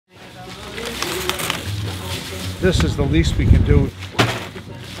this is the least we can do.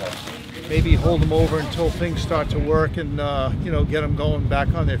 Maybe hold them over until things start to work and, you know, get them going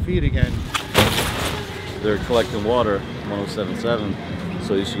back on their feet again. They're collecting water, 1077,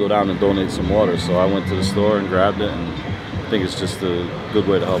 so you should go down and donate some water. So I went to the store and grabbed it, and I think it's just a good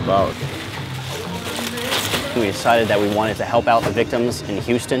way to help out. We decided that we wanted to help out the victims in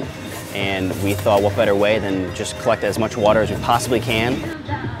Houston, and we thought what better way than just collect as much water as we possibly can.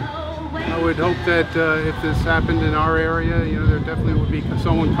 I would hope that if this happened in our area, you know, there definitely would be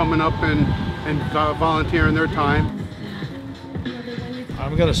someone coming up and volunteering their time.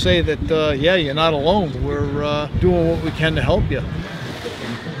 I'm going to say that, yeah, you're not alone. We're doing what we can to help you.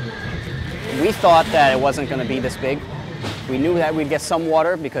 We thought that it wasn't going to be this big. We knew that we'd get some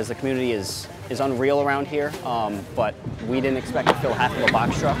water because the community is unreal around here, but we didn't expect to fill half of a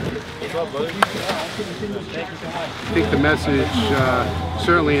box truck. I think the message,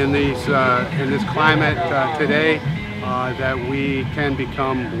 certainly in this climate today, that we can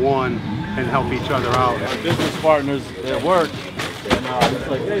become one and help each other out. Our business partners at work, and it's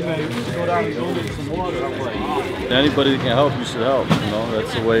like, hey man, you should go down and donate some water. I'm like, anybody that can help, you should help. You know,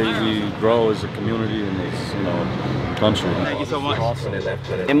 that's the way we grow as a community and as, you know, country. Thank you so much. Awesome.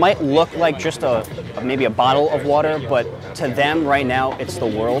 It might look like just maybe a bottle of water, but to them right now it's the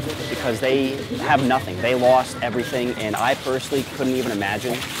world because they have nothing. They lost everything, and I personally couldn't even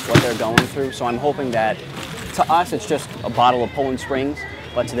imagine what they're going through. So I'm hoping that to us it's just a bottle of Poland Springs,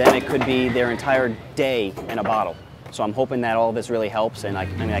 but to them it could be their entire day in a bottle. So I'm hoping that all of this really helps, and I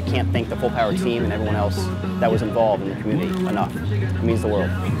can't thank the Full Power team and everyone else that was involved in the community enough. It means the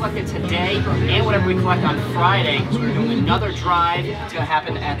world. We collected today and whatever we collect on Friday, because we're doing another drive. It's going to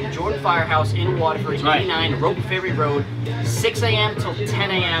happen at the Jordan Firehouse in Waterford, 89 Rope Ferry Road, 6 a.m. till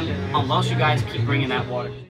 10 a.m. unless you guys keep bringing that water.